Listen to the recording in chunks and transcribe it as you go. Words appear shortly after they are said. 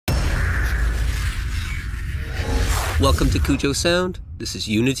Welcome to Cujo Sound. This is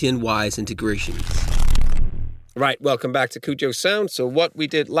Unity and Wwise integrations. Right, welcome back to Cujo Sound. So what we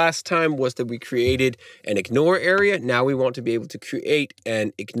did last time was that we created an ignore area. Now we want to be able to create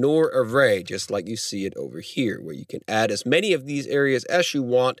an ignore array, just like you see it over here, where you can add as many of these areas as you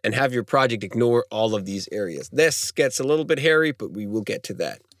want and have your project ignore all of these areas. This gets a little bit hairy, but we will get to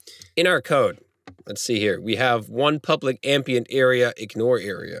that. In our code, let's see here, we have one public ambient area, ignore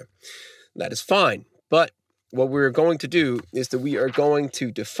area. That is fine, but what we're going to do is that we are going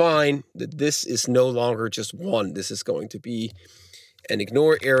to define that this is no longer just one. This is going to be an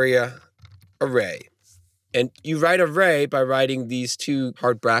ignore area array. And you write array by writing these two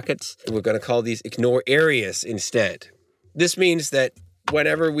hard brackets. And we're going to call these ignore areas instead. This means that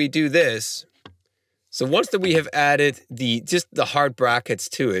whenever we do this, so once that we have added just the hard brackets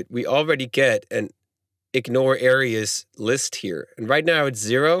to it, we already get an ignore areas list here. And right now it's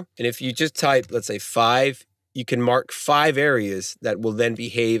 0. And if you just type, let's say 5, you can mark 5 areas that will then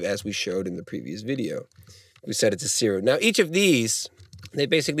behave as we showed in the previous video. We set it to 0. Now each of these, they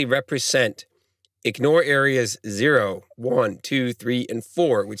basically represent ignore areas 0, 1, 2, 3, and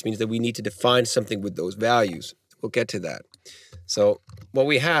 4, which means that we need to define something with those values. We'll get to that. So what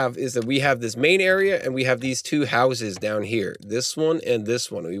we have is that we have this main area and we have these two houses down here, this one and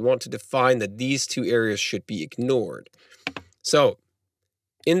this one. We want to define that these two areas should be ignored. So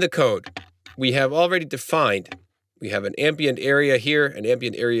in the code, we have already defined, we have an ambient area here, an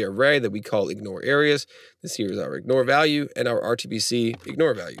ambient area array that we call ignore areas. This here is our ignore value and our RTPC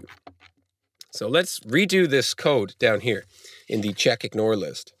ignore value. So let's redo this code down here in the check ignore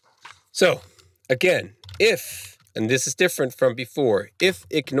list. So again, if, and this is different from before, if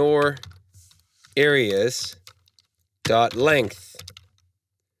ignore areas dot length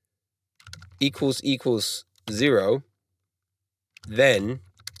equals 0, then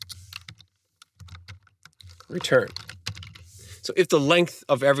return. So if the length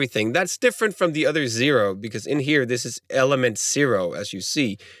of everything, that's different from the other 0, because in here, this is element 0, as you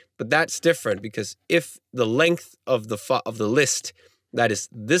see, but that's different because if the length of the list, that is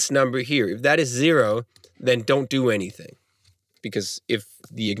this number here, if that is 0, then don't do anything. Because if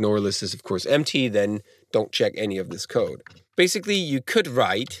the ignore list is, of course, empty, then don't check any of this code. Basically, you could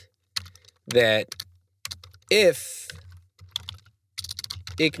write that if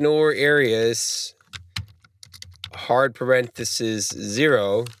ignore areas hard parenthesis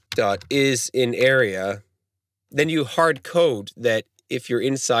 0 dot is in area, then you hard code that if you're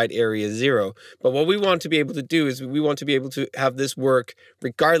inside area 0. But what we want to be able to do is we want to be able to have this work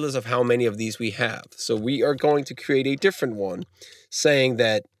regardless of how many of these we have. So we are going to create a different one saying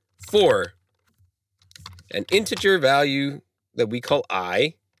that for an integer value that we call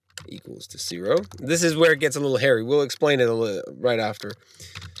I equals to 0. This is where it gets a little hairy. We'll explain it right after.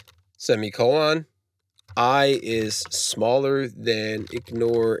 Semicolon. I is smaller than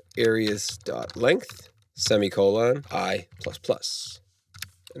ignore areas dot length, semicolon, I plus plus.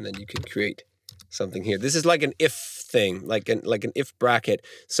 And then you can create something here. This is like an if thing, like an if bracket.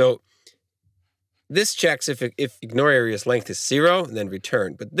 So this checks if ignore areas length is 0, then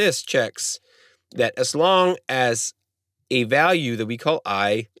return. But this checks that as long as a value that we call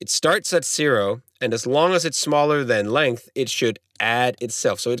I, it starts at 0, and as long as it's smaller than length, it should add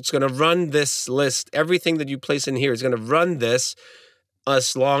itself. So it's going to run this list. Everything that you place in here is going to run this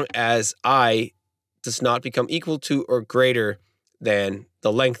as long as I does not become equal to or greater than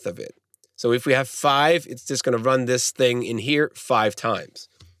the length of it. So if we have 5, it's just going to run this thing in here 5 times.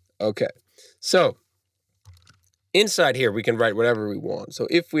 Okay. So inside here, we can write whatever we want. So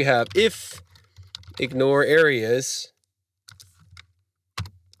if we have if ignore areas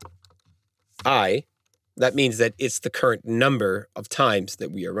I, that means that it's the current number of times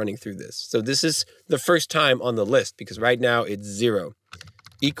that we are running through this. So this is the first time on the list because right now it's 0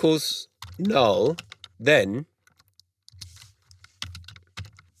 equals null. Then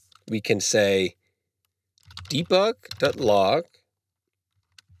we can say debug.log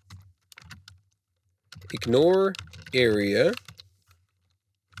ignore area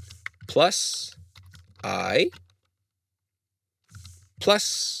plus I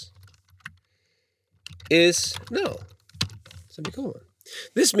plus is null, semicolon.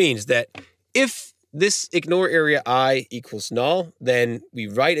 This means that if this ignore area I equals null, then we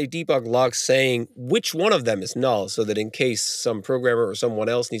write a debug log saying which one of them is null, so that in case some programmer or someone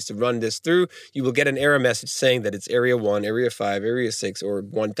else needs to run this through, you will get an error message saying that it's area 1, area 5, area 6, or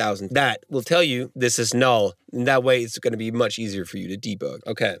 1000. That will tell you this is null, and that way it's going to be much easier for you to debug.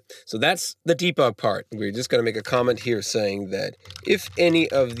 Okay, so that's the debug part. We're just going to make a comment here saying that if any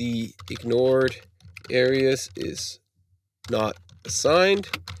of the ignored areas is not assigned,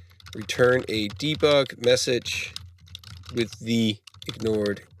 return a debug message with the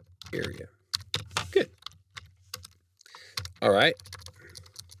ignored area. Good. All right.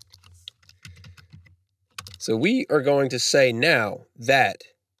 So we are going to say now that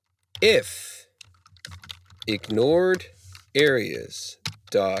if ignored areas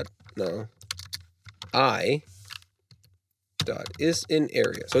I dot is in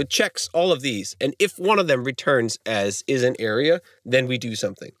area. So it checks all of these. And if one of them returns as is an area, then we do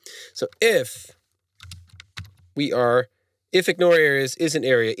something. So if ignore areas is an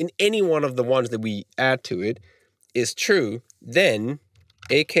area in any one of the ones that we add to it is true, then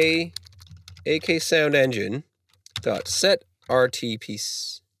AK sound engine dot set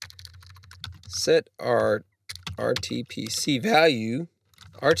RTPC value,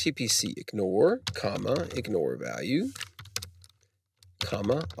 RTPC ignore, comma, ignore value,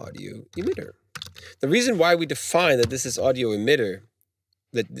 comma, audio emitter. The reason why we define that this is audio emitter,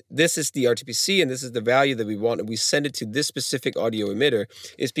 that this is the RTPC and this is the value that we want, and we send it to this specific audio emitter,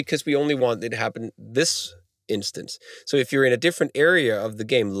 is because we only want it to happen this instance. So if you're in a different area of the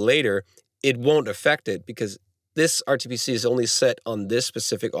game later, it won't affect it because this RTPC is only set on this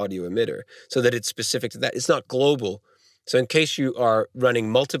specific audio emitter so that it's specific to that. It's not global. So in case you are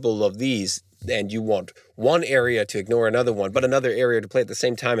running multiple of these and you want one area to ignore another one, but another area to play at the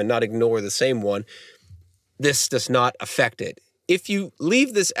same time and not ignore the same one, this does not affect it. If you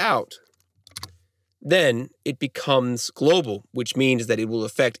leave this out, then it becomes global, which means that it will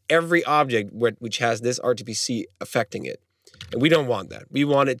affect every object which has this RTPC affecting it. And we don't want that. We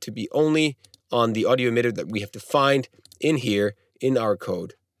want it to be only on the audio emitter that we have defined in here in our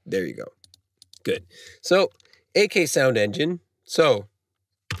code. There you go. Good. So AK sound engine. So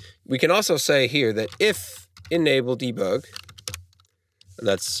we can also say here that if enable debug, and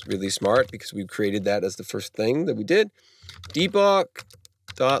that's really smart because we created that as the first thing that we did,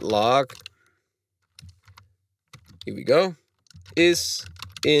 debug.log, here we go, is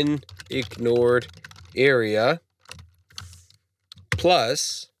in ignored area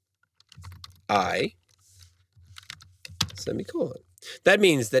plus I semicolon. That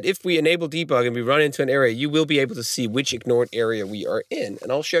means that if we enable debug and we run into an area, you will be able to see which ignored area we are in.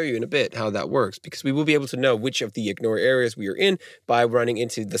 And I'll show you in a bit how that works, because we will be able to know which of the ignored areas we are in by running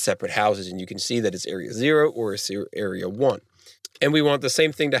into the separate houses. And you can see that it's area 0 or area 1. And we want the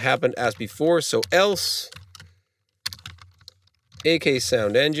same thing to happen as before. So else AK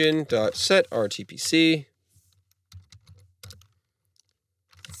sound engine dot set RTPC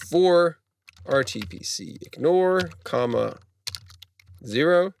for RTPC ignore, comma,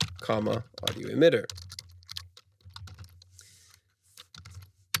 0, comma, audio emitter.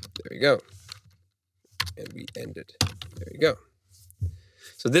 There we go. And we end it. There you go.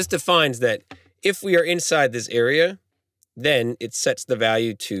 So this defines that if we are inside this area, then it sets the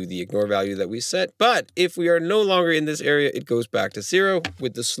value to the ignore value that we set. But if we are no longer in this area, it goes back to 0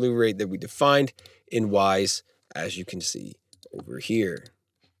 with the slew rate that we defined in Wwise, as you can see over here.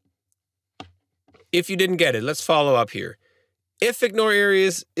 If you didn't get it, let's follow up here. If ignore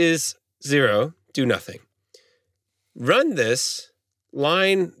areas is 0, do nothing. Run this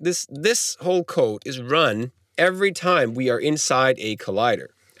line, this whole code is run every time we are inside a collider.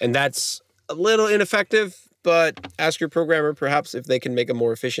 And that's a little ineffective, but ask your programmer perhaps if they can make a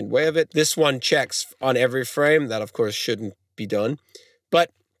more efficient way of it. This one checks on every frame. That, of course, shouldn't be done.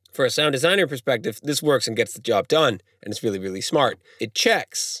 But for a sound designer perspective, this works and gets the job done, and it's really, really smart. It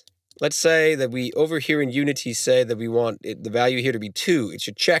checks. Let's say that we over here in Unity say that we want the value here to be 2. It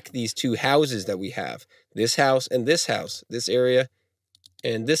should check these 2 houses that we have. This house, this area,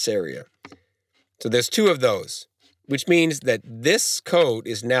 and this area. So there's 2 of those, which means that this code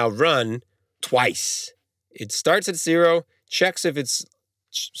is now run twice. It starts at 0, checks if it's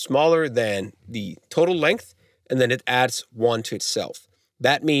smaller than the total length, and then it adds 1 to itself.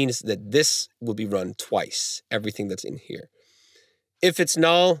 That means that this will be run twice, everything that's in here. If it's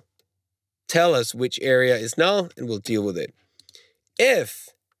null, tell us which area is null, and we'll deal with it. If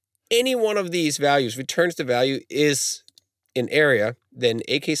any one of these values returns the value is in area, then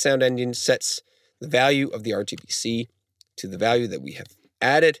AK Sound Engine sets the value of the RTPC to the value that we have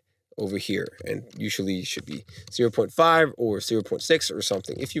added over here. And usually it should be 0.5 or 0.6 or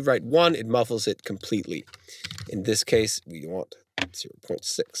something. If you write 1, it muffles it completely. In this case, we want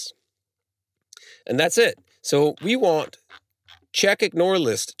 0.6. And that's it. So we want check ignore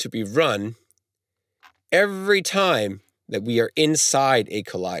list to be run every time that we are inside a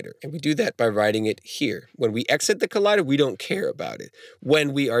collider. And we do that by writing it here. When we exit the collider, we don't care about it.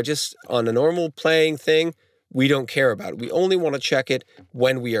 When we are just on a normal playing thing, we don't care about it. We only want to check it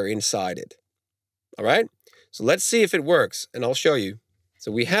when we are inside it. All right? So let's see if it works, and I'll show you.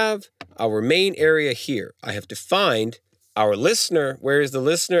 So we have our main area here. I have defined our listener, where is the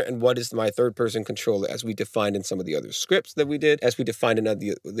listener, and what is my third-person controller, as we defined in some of the other scripts that we did, as we defined in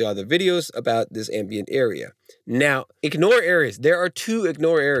the other videos about this ambient area. Now, ignore areas. There are 2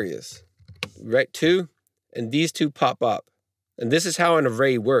 ignore areas, right? 2, and these 2 pop up. And this is how an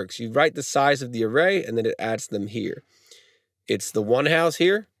array works. You write the size of the array, and then it adds them here. It's the one house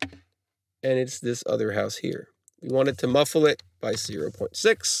here, and it's this other house here. We wanted to muffle it by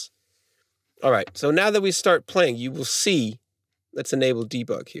 0.6. All right, so now that we start playing, you will see, let's enable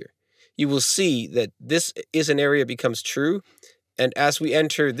debug here. You will see that this is an area becomes true. And as we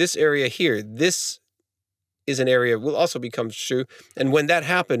enter this area here, this is an area will also become true. And when that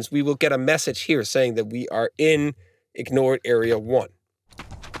happens, we will get a message here saying that we are in ignored area 1.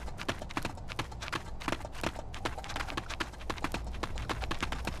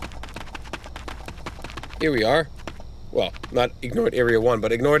 Here we are. Well, not ignored area 1,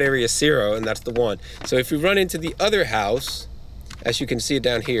 but ignored area 0, and that's the 1. So if we run into the other house, as you can see it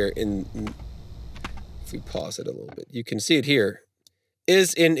down here, if we pause it a little bit, you can see it here,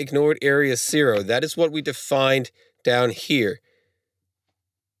 is in ignored area 0. That is what we defined down here.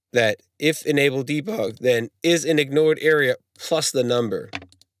 That if enable debug, then is in ignored area plus the number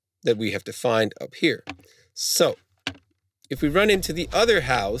that we have defined up here. So if we run into the other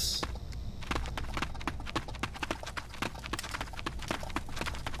house,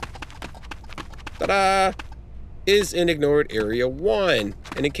 ta-da, is in ignored area 1.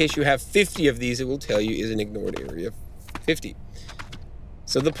 And in case you have 50 of these, it will tell you is in ignored area 50.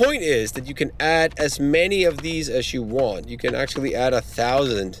 So the point is that you can add as many of these as you want. You can actually add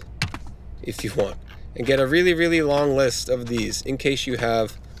 1,000 if you want, and get a really, really long list of these in case you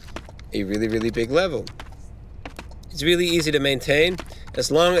have a really, really big level. It's really easy to maintain as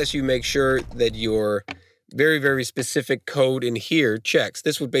long as you make sure that your very, very specific code in here checks.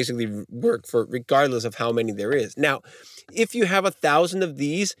 This would basically work for regardless of how many there is. Now, if you have 1,000 of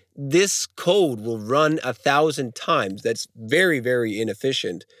these, this code will run 1,000 times. That's very, very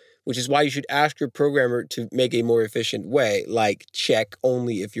inefficient, which is why you should ask your programmer to make a more efficient way, like check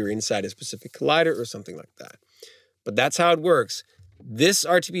only if you're inside a specific collider or something like that. But that's how it works. This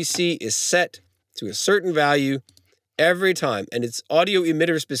RTPC is set to a certain value every time, and it's audio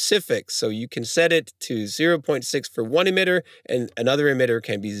emitter specific, so you can set it to 0.6 for one emitter, and another emitter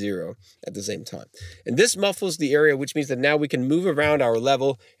can be 0 at the same time. And this muffles the area, which means that now we can move around our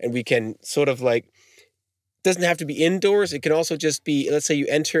level, and we can sort of like, doesn't have to be indoors. It can also just be, let's say you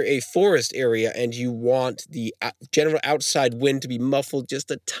enter a forest area and you want the general outside wind to be muffled just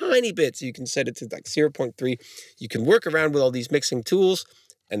a tiny bit, so you can set it to like 0.3. You can work around with all these mixing tools,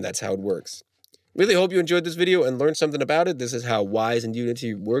 and that's how it works. Really hope you enjoyed this video and learned something about it. This is how Wwise and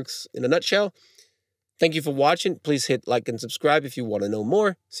Unity works in a nutshell. Thank you for watching. Please hit like and subscribe if you want to know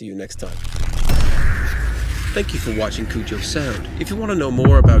more. See you next time. Thank you for watching Cujo Sound. If you want to know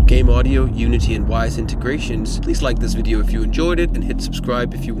more about game audio, Unity, and Wwise integrations, please like this video if you enjoyed it and hit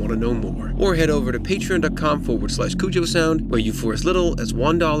subscribe if you want to know more. Or head over to patreon.com/Cujo Sound, where you for as little as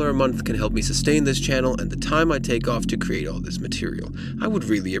 $1 a month can help me sustain this channel and the time I take off to create all this material. I would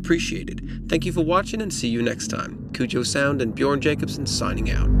really appreciate it. Thank you for watching and see you next time. Cujo Sound and Bjørn Jacobsen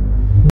signing out.